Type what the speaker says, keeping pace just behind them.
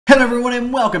Hello everyone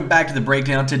and welcome back to the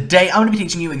breakdown. Today I'm going to be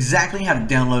teaching you exactly how to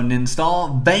download and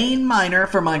install VeinMiner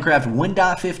for Minecraft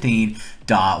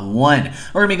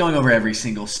 1.15.1. We're going to be going over every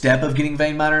single step of getting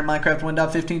VeinMiner in Minecraft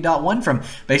 1.15.1, from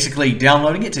basically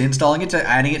downloading it to installing it to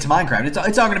adding it to Minecraft. It's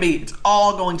all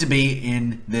going to be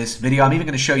in this video. I'm even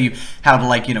going to show you how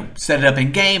to set it up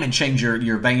in game and change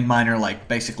your VeinMiner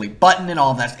basically button and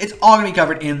all of that. It's all going to be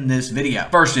covered in this video.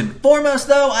 First and foremost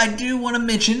though, I do want to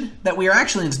mention that we are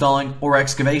actually installing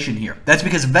Excavation here. That's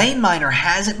because VeinMiner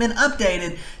hasn't been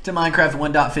updated to Minecraft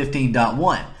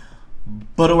 1.15.1.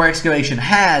 But Excavation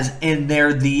has, and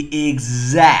they're the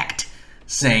exact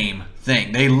same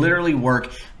thing. They literally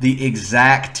work the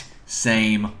exact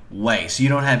same way. So you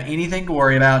don't have anything to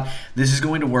worry about. This is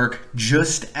going to work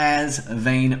just as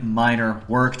VeinMiner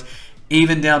worked,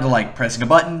 even down to pressing a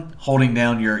button, holding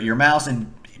down your mouse,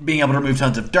 and being able to remove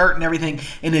tons of dirt and everything,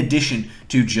 in addition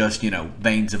to just,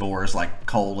 veins of ores like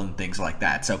coal and things like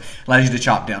that. So it allows you to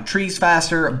chop down trees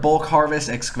faster, bulk harvest,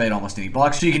 excavate almost any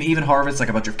blocks. So you can even harvest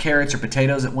a bunch of carrots or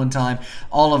potatoes at one time.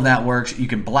 All of that works. You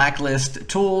can blacklist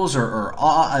tools or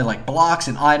blocks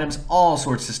and items, all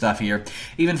sorts of stuff here.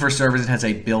 Even for servers, it has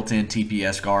a built-in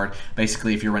TPS guard.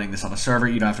 Basically, if you're running this on a server,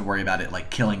 you don't have to worry about it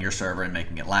killing your server and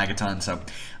making it lag a ton. So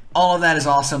all of that is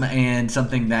awesome and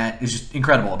something that is just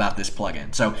incredible about this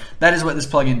plugin. So that is what this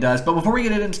plugin does. But before we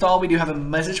get it installed, we do have a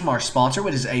message from our sponsor,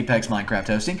 which is Apex Minecraft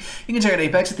Hosting. You can check out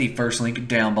Apex at the first link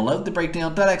down below,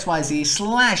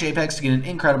 thebreakdown.xyz/Apex, to get an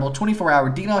incredible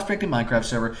 24-hour DDoS-Protected Minecraft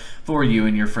server for you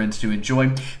and your friends to enjoy.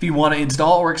 If you want to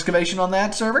install Excavation on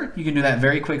that server, you can do that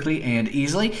very quickly and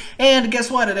easily. And guess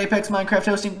what? At Apex Minecraft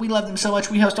Hosting, we love them so much,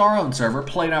 we host our own server,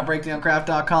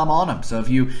 play.breakdowncraft.com, on them.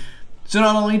 So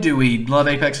not only do we love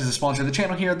Apex as a sponsor of the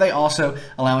channel here, they also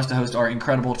allow us to host our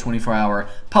incredible 24-hour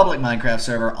public Minecraft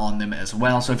server on them as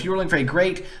well. So if you're looking for a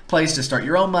great place to start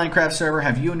your own Minecraft server,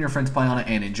 have you and your friends play on it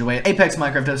and enjoy it, Apex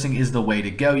Minecraft Hosting is the way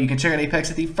to go. You can check out Apex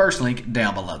at the first link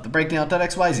down below,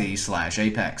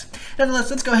 thebreakdown.xyz/Apex. Nevertheless,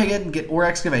 let's go ahead and get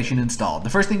Excavation installed. The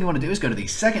first thing you want to do is go to the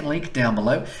second link down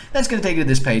below. That's going to take you to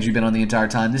this page you've been on the entire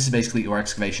time. This is basically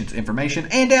Excavation's information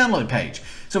and download page.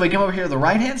 So we come over here to the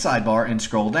right-hand sidebar and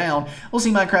scroll down. We'll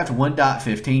see Minecraft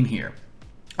 1.15 here.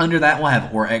 Under that, we'll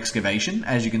have Excavation,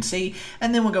 as you can see,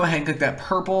 and then we'll go ahead and click that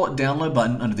purple download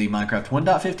button under the Minecraft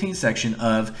 1.15 section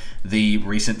of the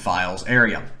recent files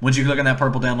area. Once you click on that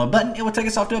purple download button, it will take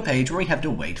us off to a page where we have to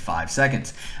wait 5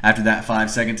 seconds. After that 5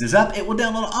 seconds is up, it will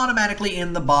download automatically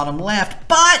in the bottom left,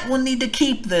 but we'll need to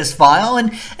keep this file,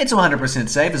 and it's 100%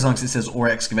 safe as long as it says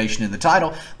Excavation in the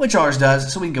title, which ours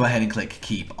does, so we can go ahead and click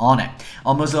Keep on it.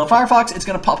 On Mozilla Firefox, it's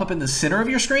going to pop up in the center of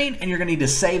your screen, and you're going to need to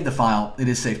save the file. It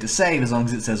is safe to save as long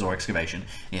as it says Excavation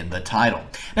in the title.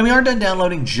 Now, we aren't done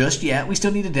downloading just yet. We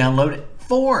still need to download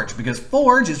Forge, because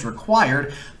Forge is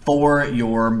required for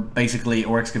your basically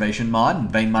Excavation mod and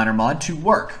VeinMiner mod to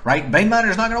work, right? VeinMiner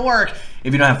is not going to work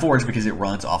if you don't have Forge, because it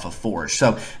runs off of Forge.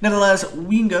 So nevertheless,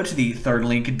 we can go to the third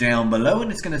link down below,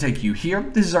 and it's going to take you here.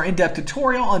 This is our in-depth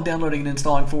tutorial on downloading and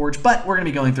installing Forge, but we're going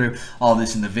to be going through all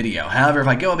this in the video. However, if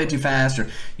I go a bit too fast or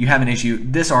you have an issue,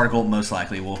 this article most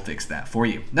likely will fix that for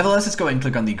you. Nevertheless, let's go ahead and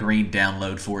click on the green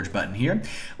download Forge button here.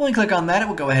 When we click on that, it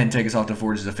will go ahead and take us off to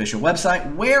Forge's official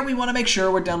website, where we want to make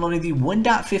sure we're downloading the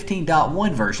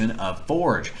 1.15.1 version of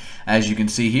Forge. As you can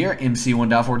see here, MC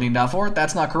 1.14.4,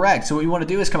 that's not correct. So what we want to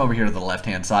do is come over here to the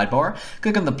left-hand sidebar,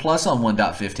 click on the plus on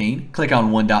 1.15, click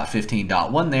on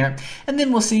 1.15.1 there, and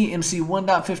then we'll see MC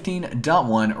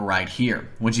 1.15.1 right here.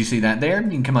 Once you see that there, you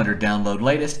can come under Download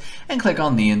Latest and click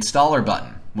on the Installer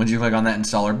button. Once you click on that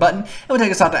Installer button, it will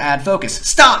take us out to Add Focus.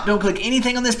 Stop! Don't click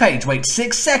anything on this page. Wait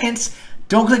 6 seconds.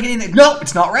 Don't click anything. No,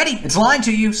 it's not ready. It's lying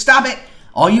to you. Stop it.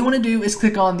 All you want to do is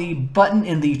click on the button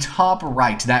in the top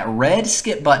right, that red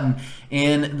skip button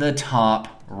in the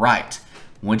top right.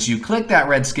 Once you click that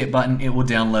red skip button, it will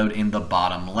download in the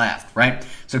bottom left, right?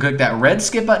 So click that red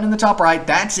skip button in the top right.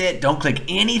 That's it. Don't click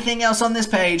anything else on this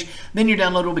page. Then your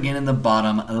download will begin in the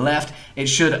bottom left. It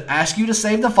should ask you to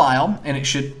save the file, and it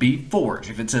should be Forge.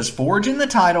 If it says Forge in the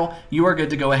title, you are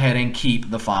good to go ahead and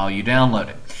keep the file you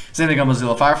downloaded. Same thing on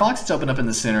Mozilla Firefox. It's open up in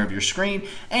the center of your screen,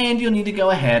 and you'll need to go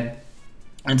ahead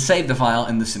and save the file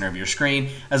in the center of your screen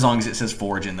as long as it says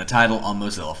Forge in the title on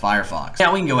Mozilla Firefox.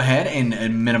 Now we can go ahead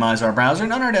and minimize our browser,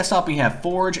 and on our desktop we have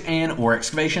Forge and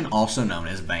Excavation, also known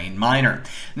as VeinMiner.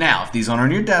 Now, if these aren't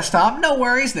on your desktop, no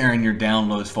worries, they're in your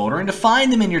Downloads folder, and to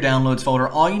find them in your Downloads folder,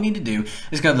 all you need to do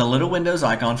is go to the little Windows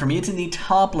icon. For me, it's in the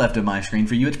top left of my screen.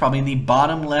 For you, it's probably in the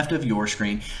bottom left of your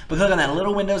screen, but click on that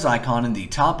little Windows icon in the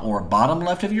top or bottom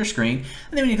left of your screen, and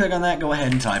then when you click on that, go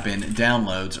ahead and type in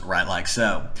Downloads right like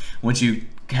so. Once you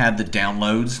have the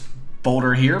Downloads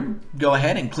folder here, go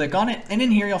ahead and click on it, and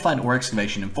in here you'll find Ore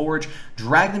Excavation and Forge.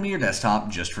 Drag them to your desktop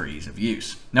just for ease of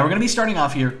use. Now we're going to be starting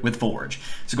off here with Forge.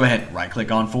 So go ahead, right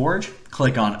click on Forge,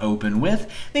 click on Open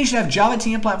With. Then you should have Java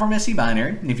TM Platform SC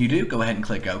Binary, and if you do, go ahead and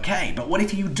click OK. But what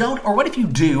if you don't, or what if you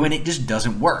do and it just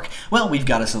doesn't work? Well, we've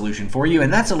got a solution for you,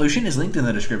 and that solution is linked in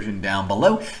the description down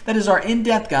below. That is our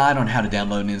in-depth guide on how to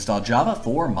download and install Java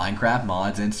for Minecraft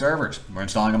mods and servers. We're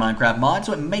installing a Minecraft mod,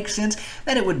 so it makes sense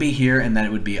that it would be here and that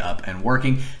it would be up and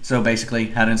working. So basically,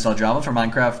 how to install Java for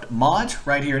Minecraft mods,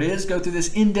 right here it is. Go through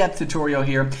this in-depth tutorial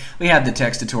here. We have the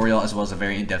text tutorial as well as a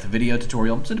very in-depth video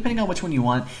tutorial. So depending on which one you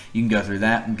want, you can go through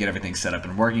that and get everything set up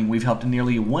and working. We've helped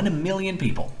nearly 1 million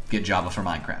people get Java for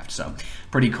Minecraft. So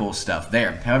pretty cool stuff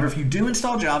there. However, if you do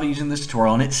install Java using this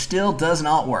tutorial and it still does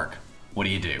not work, what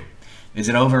do? Is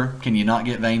it over? Can you not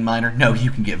get VeinMiner? No,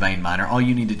 you can get VeinMiner. All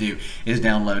you need to do is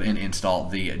download and install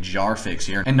the jar fix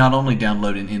here. And not only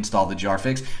download and install the jar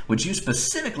fix, what you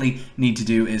specifically need to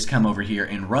do is come over here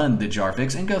and run the jar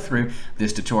fix and go through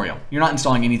this tutorial. You're not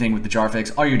installing anything with the jar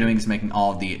fix. All you're doing is making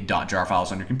all of the .jar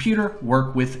files on your computer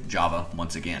work with Java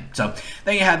once again. So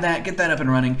there you have that. Get that up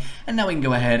and running. And now we can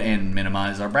go ahead and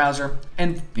minimize our browser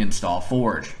and install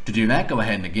Forge. To do that, go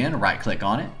ahead and again, right click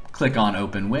on it. Click on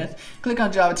Open With, click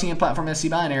on Java TM Platform SC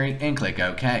Binary, and click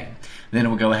OK. Then it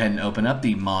will go ahead and open up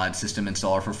the mod system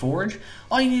installer for Forge.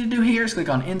 All you need to do here is click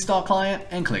on Install Client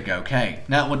and click OK.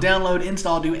 Now it will download,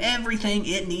 install, do everything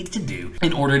it needs to do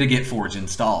in order to get Forge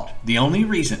installed. The only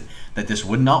reason that this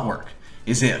would not work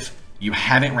is if you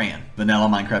haven't ran vanilla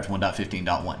Minecraft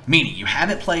 1.15.1, meaning you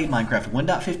haven't played Minecraft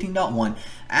 1.15.1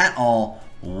 at all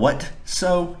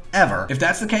whatsoever. If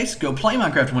that's the case, go play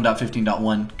Minecraft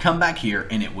 1.15.1, come back here,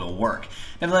 and it will work.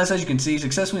 Nevertheless, as you can see,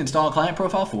 successfully install client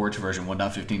profile Forge version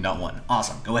 1.15.1.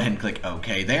 Awesome. Go ahead and click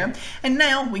OK there. And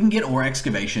now we can get Ore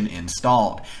Excavation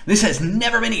installed. This has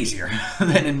never been easier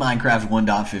than in Minecraft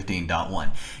 1.15.1.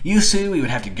 Used to, we would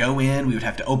have to go in, we would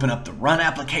have to open up the run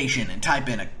application and type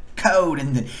in a code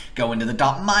and then go into the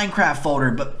 .minecraft folder,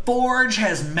 but Forge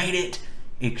has made it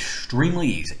extremely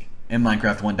easy in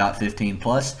Minecraft 1.15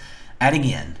 plus, adding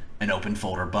in an open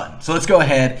folder button. So let's go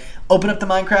ahead, open up the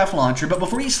Minecraft launcher, but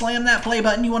before you slam that play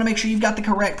button, you want to make sure you've got the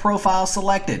correct profile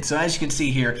selected. So as you can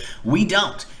see here, we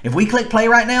don't. If we click play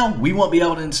right now, we won't be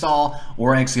able to install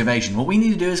Ore Excavation. What we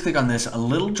need to do is click on this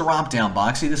little drop down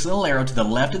box, see this little arrow to the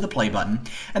left of the play button,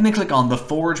 and then click on the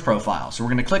Forge profile. So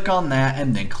we're going to click on that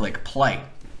and then click play.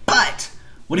 But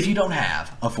what if you don't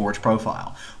have a Forge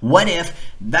profile? What if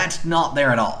that's not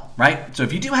there at all, right? So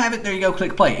if you do have it, there you go,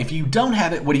 click play. If you don't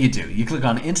have it, what do? You click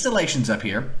on installations up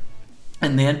here,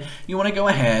 and then you want to go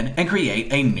ahead and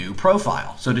create a new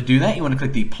profile. So to do that, you want to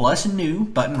click the plus new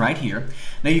button right here.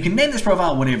 Now you can name this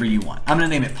profile whatever you want. I'm going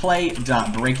to name it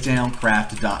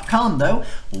play.breakdowncraft.com though.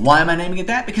 Why am I naming it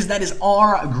that? Because that is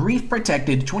our grief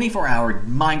protected 24-hour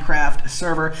Minecraft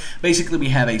server. Basically, we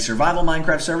have a survival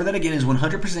Minecraft server that again is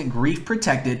 100% grief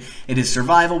protected. It is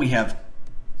survival. We have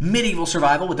medieval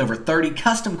survival with over 30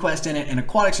 custom quests in it, and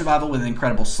aquatic survival with an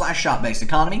incredible slash-shot based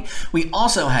economy. We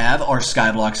also have our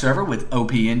skyblock server with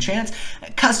OP enchants,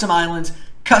 custom islands,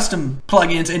 custom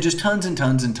plugins, and just tons and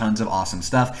tons and tons of awesome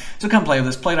stuff. So come play with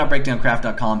us.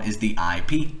 Play.breakdowncraft.com is the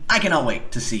IP. I cannot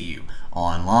wait to see you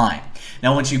online.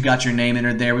 Now once you've got your name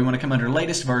entered there, we want to come under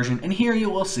latest version, and here you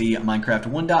will see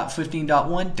Minecraft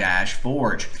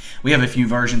 1.15.1-Forge. We have a few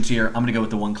versions here. I'm going to go with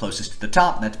the one closest to the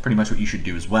top. That's pretty much what you should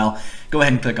do as well. Go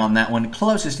ahead and click on that one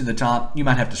closest to the top. You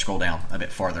might have to scroll down a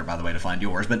bit farther, by the way, to find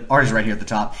yours, but ours is right here at the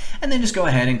top. And then just go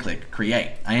ahead and click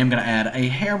create. I am going to add a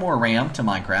hair more RAM to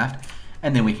Minecraft,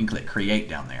 and then we can click create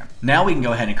down there. Now we can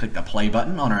go ahead and click the play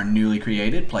button on our newly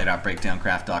created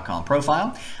play.breakdowncraft.com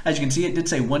profile. As you can see, it did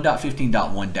say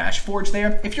 1.15.1-Forge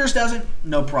there. If yours doesn't,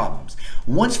 no problems.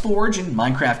 Once Forge and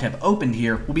Minecraft have opened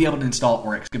here, we'll be able to install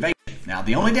Ore Excavation. Now,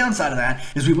 the only downside of that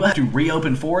is we will have to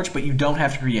reopen Forge, but you don't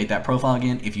have to create that profile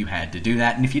again if you had to do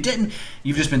that. And if you didn't,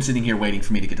 you've just been sitting here waiting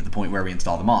for me to get to the point where we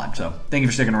install the mod. So thank you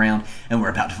for sticking around, and we're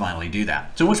about to finally do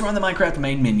that. So once we're on the Minecraft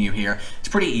main menu here, it's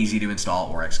pretty easy to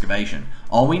install Ore Excavation.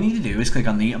 All we need to do is click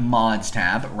on the Mods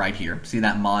tab right here. See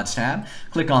that Mods tab?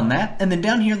 Click on that, and then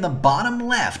down here in the bottom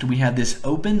left, we have this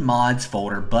Open Mods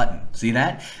Folder button. See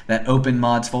that? That Open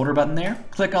Mods Folder button there?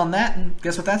 Click on that, and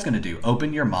guess what that's going to do?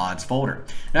 Open your mods folder.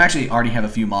 Now, actually, I already have a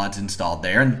few mods installed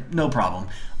there, and no problem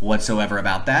whatsoever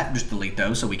about that. Just delete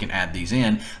those so we can add these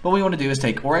in. What we want to do is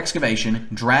take Ore Excavation,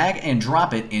 drag and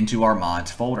drop it into our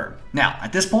mods folder. Now,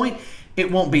 at this point, it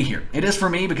won't be here. It is for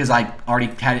me because I already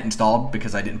had it installed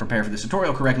because I didn't prepare for this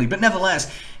tutorial correctly, but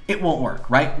nevertheless, it won't work,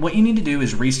 right? What you need to do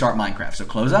is restart Minecraft. So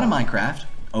close out of Minecraft,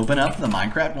 open up the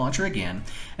Minecraft launcher again,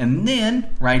 and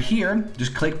then right here,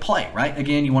 just click play, right?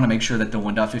 Again, you want to make sure that the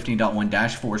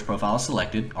 1.15.1-4's profile is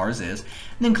selected, ours is, and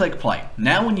then click play.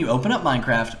 Now when you open up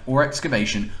Minecraft, Ore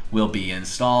Excavation will be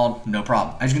installed, no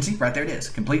problem. As you can see, right there it is,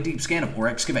 complete deep scan of Ore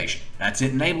Excavation. That's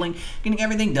it enabling, getting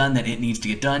everything done that it needs to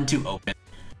get done to open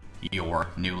your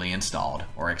newly installed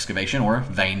Ore Excavation or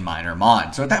VeinMiner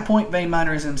mod. So at that point,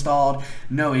 VeinMiner is installed,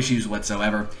 no issues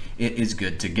whatsoever. It is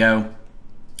good to go.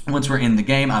 Once we're in the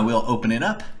game, I will open it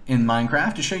up in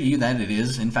Minecraft to show you that it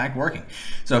is in fact working.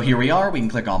 So here we are, we can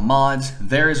click on mods.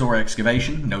 There is Ore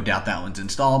Excavation, no doubt that one's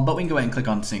installed, but we can go ahead and click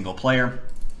on single player.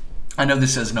 I know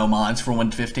this says no mods for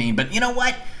 1.15, but you know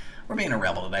what? We're being a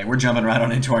rebel today. We're jumping right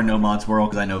on into our no mods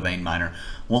world because I know VeinMiner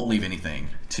won't leave anything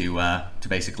to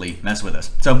basically mess with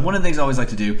us. So one of the things I always like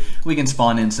to do, we can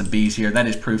spawn in some bees here. That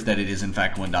is proof that it is in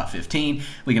fact 1.15.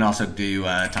 We can also do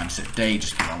time set day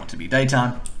just because I want it to be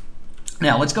daytime.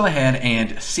 Now let's go ahead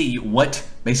and see what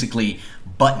basically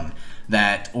button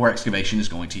that Ore Excavation is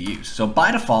going to use. So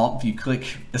by default, if you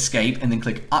click escape and then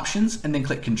click options and then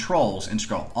click controls and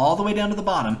scroll all the way down to the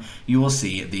bottom, you will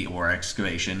see the Ore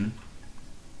Excavation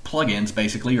plugins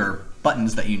basically, or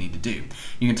buttons that you need to do.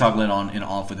 You can toggle it on and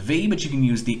off with V, but you can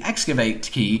use the excavate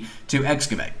key to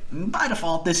excavate. By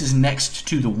default, this is next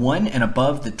to the 1 and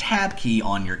above the tab key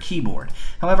on your keyboard.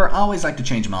 However, I always like to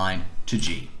change mine to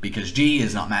G because G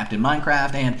is not mapped in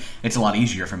Minecraft and it's a lot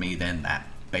easier for me than that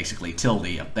basically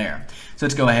tilde up there. So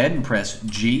let's go ahead and press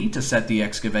G to set the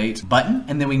excavate button,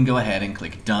 and then we can go ahead and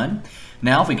click done.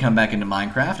 Now if we come back into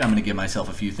Minecraft, I'm going to give myself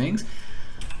a few things.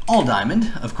 All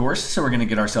diamond, of course, so we're going to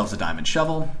get ourselves a diamond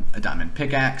shovel, a diamond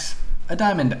pickaxe, a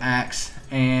diamond axe,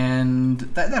 and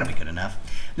that'll be good enough.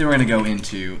 Then we're going to go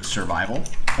into survival,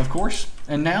 of course,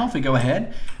 and now if we go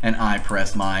ahead and I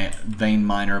press my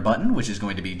VeinMiner button, which is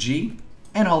going to be G,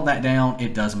 and hold that down,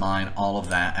 it does mine all of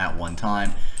that at one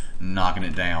time, knocking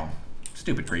it down.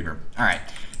 Stupid creeper. Alright,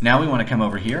 now we want to come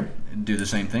over here, do the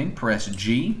same thing, press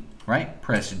G, right,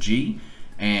 press G,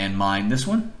 and mine this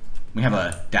one. We have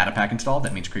a data pack installed,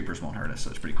 that means creepers won't hurt us, so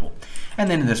it's pretty cool. And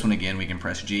then this one again, we can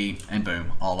press G, and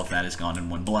boom, all of that is gone in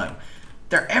one blow.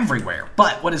 They're everywhere,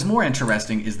 but what is more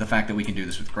interesting is the fact that we can do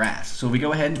this with grass. So if we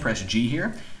go ahead and press G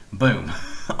here, boom,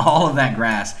 all of that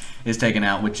grass is taken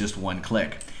out with just one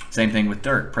click. Same thing with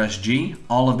dirt, press G,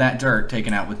 all of that dirt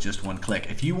taken out with just one click.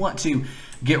 If you want to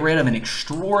get rid of an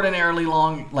extraordinarily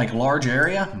long, large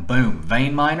area, boom,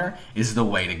 VeinMiner is the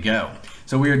way to go.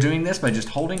 So we are doing this by just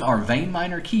holding our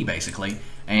VeinMiner key basically,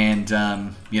 and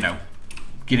you know,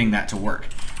 getting that to work.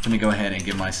 So let me go ahead and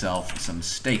give myself some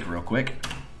steak real quick.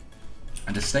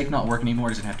 And does steak not work anymore?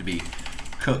 Does it have to be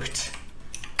cooked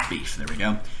beef? There we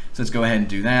go. So let's go ahead and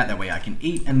do that. That way I can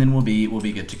eat, and then we'll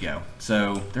be good to go.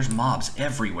 So there's mobs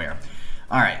everywhere.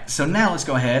 All right. So now let's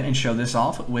go ahead and show this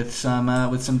off with some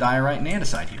diorite and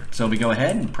andesite here. So we go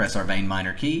ahead and press our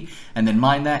VeinMiner key, and then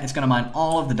mine that. It's going to mine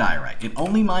all of the diorite. It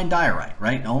only mined diorite,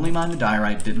 right? Only mined the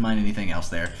diorite. Didn't mine anything else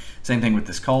there. Same thing with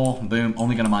this coal. Boom.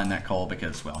 Only going to mine that coal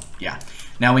because, well, yeah.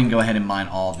 Now we can go ahead and mine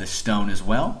all this stone as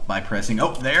well by pressing.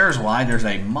 Oh, there's why. There's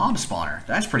a mob spawner.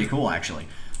 That's pretty cool, actually.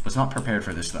 Was not prepared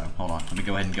for this though. Hold on. Let me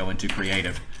go ahead and go into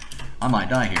creative. I might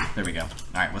die here. There we go.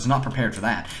 Alright, was not prepared for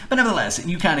that. But nevertheless,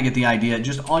 you kind of get the idea.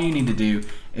 Just all you need to do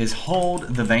is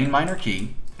hold the VeinMiner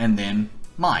key and then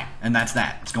mine. And that's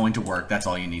that. It's going to work. That's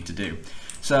all you need to do.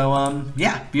 So,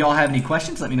 yeah, if you all have any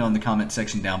questions, let me know in the comment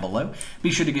section down below.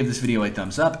 Be sure to give this video a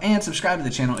thumbs up and subscribe to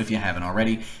the channel if you haven't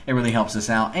already. It really helps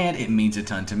us out and it means a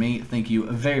ton to me. Thank you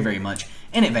very, very much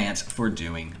in advance for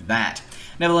doing that.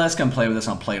 Nevertheless, come play with us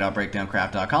on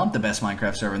play.breakdowncraft.com, the best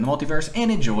Minecraft server in the multiverse,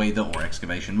 and enjoy the Ore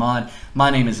Excavation mod.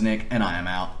 My name is Nick, and I am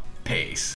out. Peace.